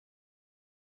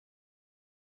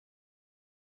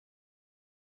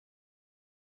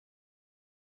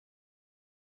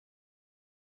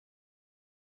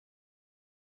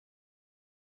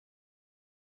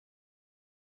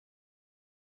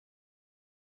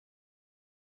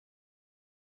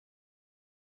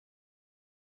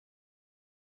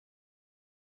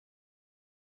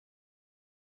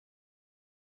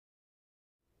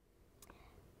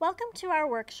Welcome to our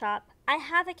workshop. I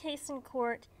have a case in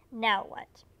court, now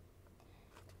what?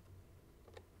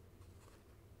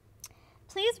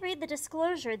 Please read the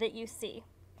disclosure that you see.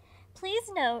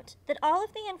 Please note that all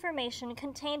of the information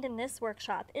contained in this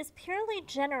workshop is purely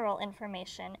general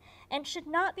information and should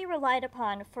not be relied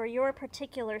upon for your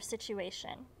particular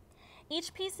situation.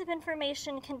 Each piece of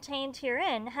information contained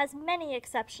herein has many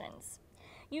exceptions.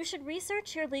 You should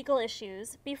research your legal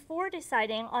issues before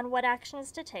deciding on what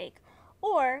actions to take,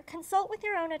 or consult with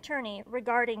your own attorney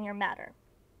regarding your matter.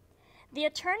 The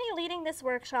attorney leading this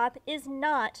workshop is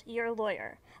not your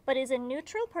lawyer, but is a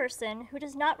neutral person who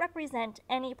does not represent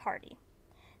any party.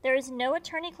 There is no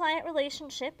attorney-client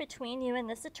relationship between you and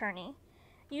this attorney.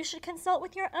 You should consult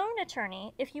with your own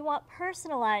attorney if you want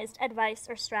personalized advice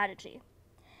or strategy.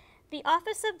 The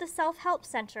Office of the Self-Help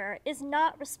Center is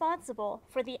not responsible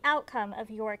for the outcome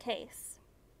of your case.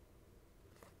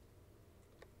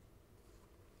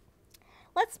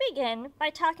 Let's begin by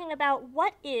talking about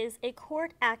what is a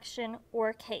court action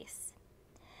or case.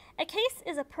 A case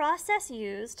is a process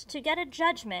used to get a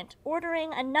judgment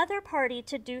ordering another party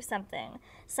to do something,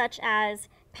 such as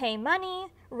pay money,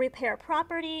 repair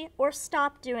property, or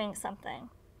stop doing something.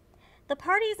 The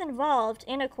parties involved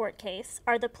in a court case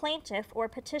are the plaintiff or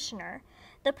petitioner,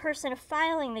 the person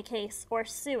filing the case or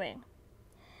suing.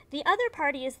 The other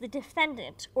party is the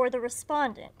defendant or the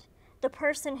respondent, the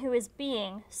person who is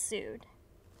being sued.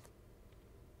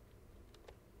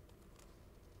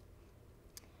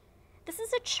 This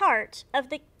is a chart of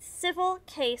the civil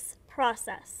case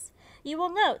process. You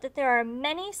will note that there are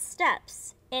many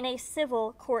steps in a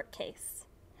civil court case.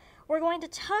 We're going to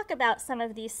talk about some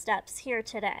of these steps here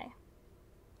today.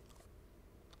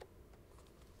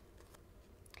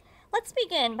 Let's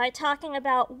begin by talking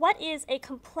about what is a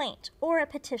complaint or a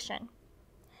petition.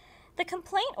 The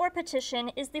complaint or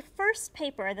petition is the first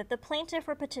paper that the plaintiff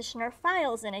or petitioner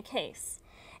files in a case.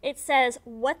 It says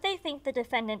what they think the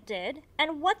defendant did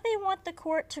and what they want the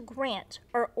court to grant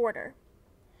or order.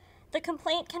 The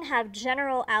complaint can have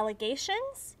general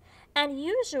allegations and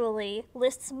usually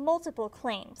lists multiple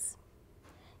claims.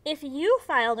 If you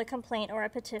filed a complaint or a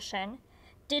petition,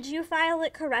 did you file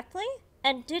it correctly?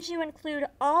 And did you include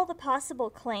all the possible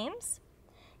claims?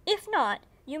 If not,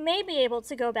 you may be able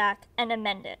to go back and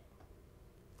amend it.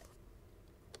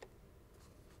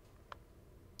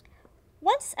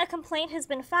 Once a complaint has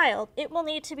been filed, it will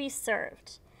need to be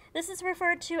served. This is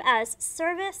referred to as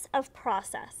service of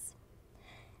process.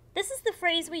 This is the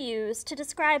phrase we use to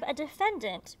describe a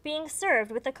defendant being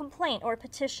served with a complaint or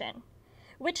petition,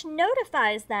 which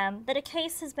notifies them that a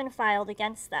case has been filed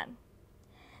against them.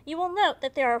 You will note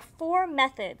that there are 4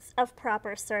 methods of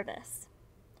proper service.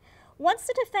 Once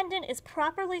the defendant is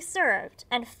properly served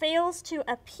and fails to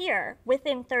appear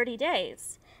within 30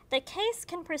 days, the case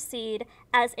can proceed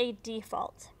as a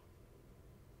default.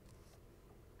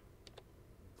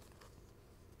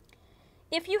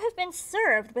 If you have been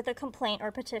served with a complaint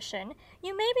or petition,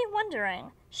 you may be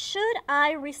wondering, should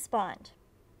I respond?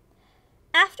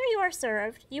 After you are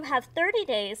served, you have 30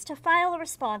 days to file a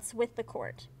response with the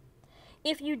court.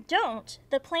 If you don't,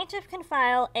 the plaintiff can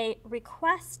file a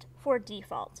request for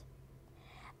default.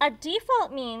 A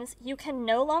default means you can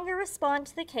no longer respond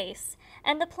to the case,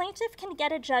 and the plaintiff can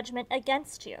get a judgment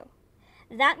against you.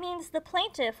 That means the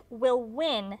plaintiff will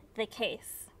win the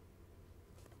case.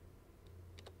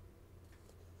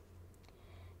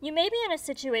 You may be in a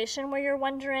situation where you're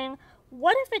wondering,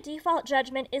 what if a default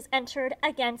judgment is entered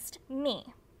against me?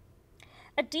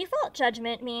 A default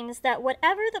judgment means that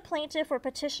whatever the plaintiff or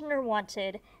petitioner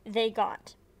wanted, they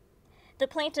got. The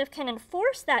plaintiff can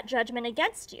enforce that judgment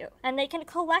against you, and they can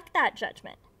collect that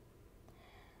judgment.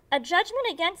 A judgment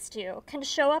against you can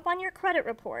show up on your credit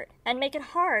report and make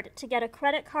it hard to get a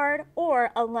credit card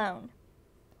or a loan.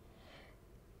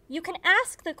 You can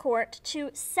ask the court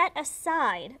to set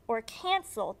aside or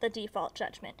cancel the default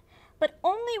judgment, but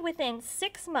only within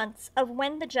 6 months of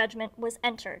when the judgment was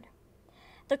entered.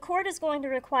 The court is going to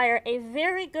require a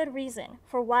very good reason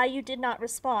for why you did not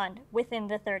respond within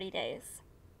the 30 days.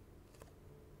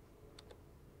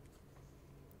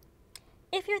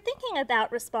 If you're thinking about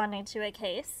responding to a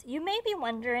case, you may be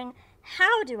wondering,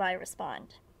 how do I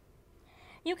respond?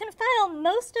 You can file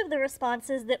most of the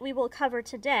responses that we will cover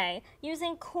today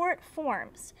using court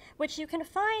forms, which you can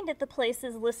find at the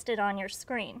places listed on your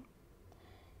screen.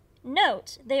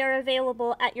 Note, they are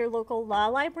available at your local law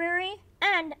library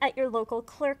and at your local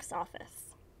clerk's office.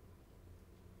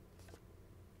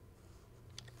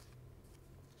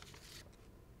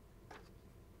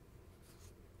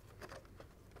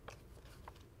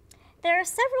 There are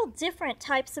several different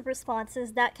types of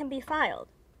responses that can be filed.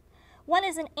 One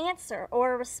is an answer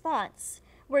or a response,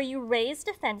 where you raise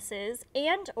defenses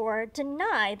and/or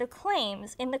deny the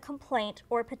claims in the complaint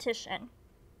or petition.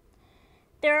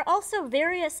 There are also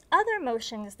various other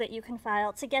motions that you can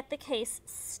file to get the case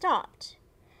stopped.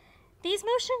 These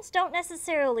motions don't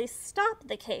necessarily stop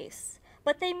the case,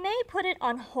 but they may put it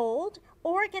on hold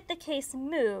or get the case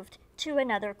moved to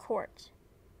another court.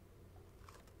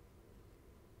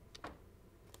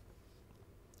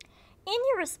 In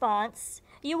your response,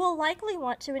 you will likely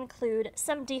want to include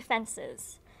some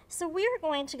defenses, so we're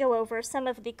going to go over some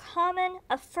of the common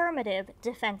affirmative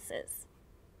defenses.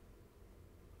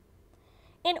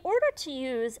 In order to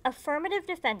use affirmative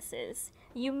defenses,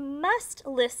 you must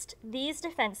list these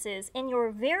defenses in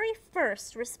your very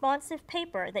first responsive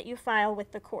paper that you file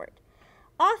with the court.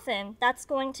 Often, that's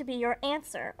going to be your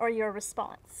answer or your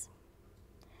response.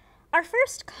 Our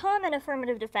first common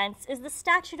affirmative defense is the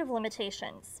statute of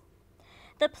limitations.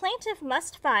 The plaintiff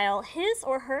must file his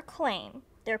or her claim,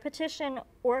 their petition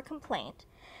or complaint,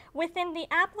 within the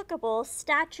applicable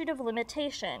statute of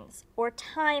limitations or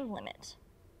time limit.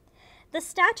 The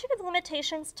statute of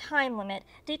limitations time limit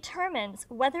determines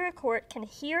whether a court can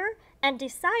hear and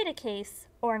decide a case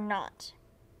or not.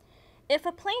 If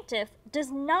a plaintiff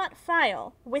does not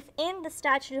file within the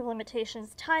statute of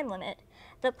limitations time limit,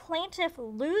 the plaintiff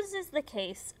loses the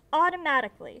case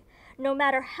automatically, no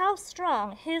matter how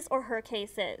strong his or her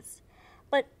case is,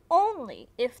 but only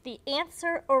if the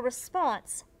answer or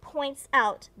response points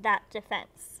out that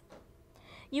defense.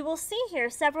 You will see here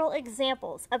several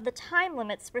examples of the time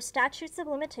limits for statutes of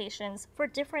limitations for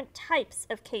different types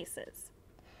of cases.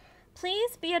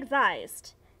 Please be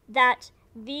advised that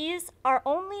these are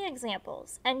only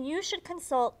examples, and you should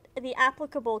consult the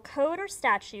applicable code or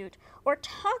statute or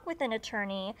talk with an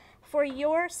attorney for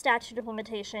your statute of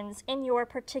limitations in your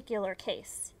particular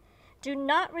case. Do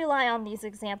not rely on these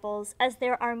examples, as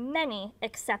there are many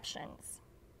exceptions.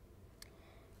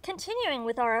 Continuing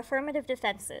with our affirmative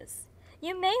defenses,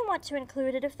 you may want to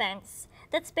include a defense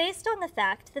that's based on the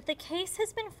fact that the case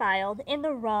has been filed in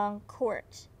the wrong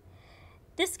court.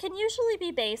 This can usually be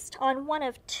based on one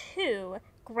of two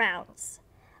grounds.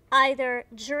 Either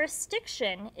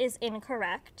jurisdiction is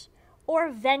incorrect, or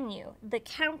venue, the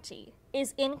county,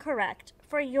 is incorrect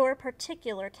for your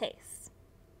particular case.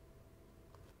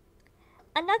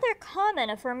 Another common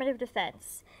affirmative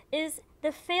defense is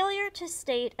the failure to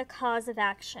state a cause of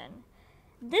action.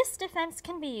 This defense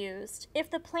can be used if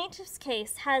the plaintiff's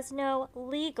case has no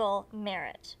legal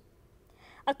merit.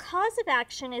 A cause of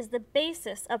action is the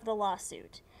basis of the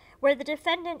lawsuit, where the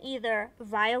defendant either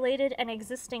violated an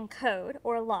existing code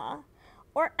or law,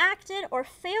 or acted or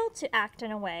failed to act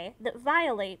in a way that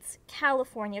violates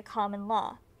California common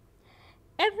law.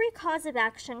 Every cause of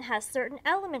action has certain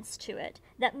elements to it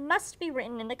that must be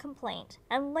written in the complaint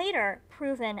and later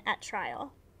proven at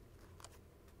trial.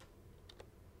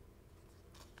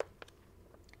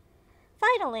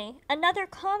 Finally, another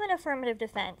common affirmative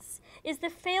defense is the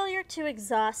failure to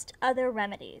exhaust other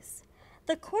remedies.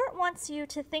 The court wants you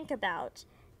to think about,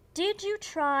 did you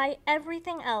try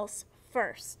everything else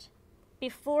first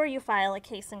before you file a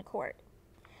case in court?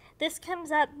 This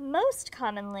comes up most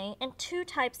commonly in two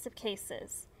types of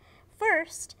cases.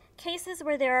 First, cases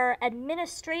where there are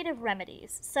administrative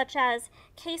remedies, such as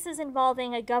cases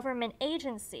involving a government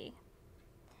agency.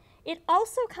 It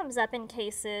also comes up in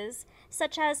cases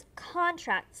such as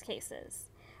contracts cases,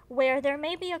 where there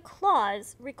may be a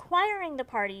clause requiring the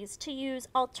parties to use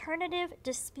alternative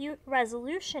dispute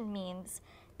resolution means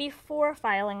before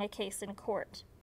filing a case in court.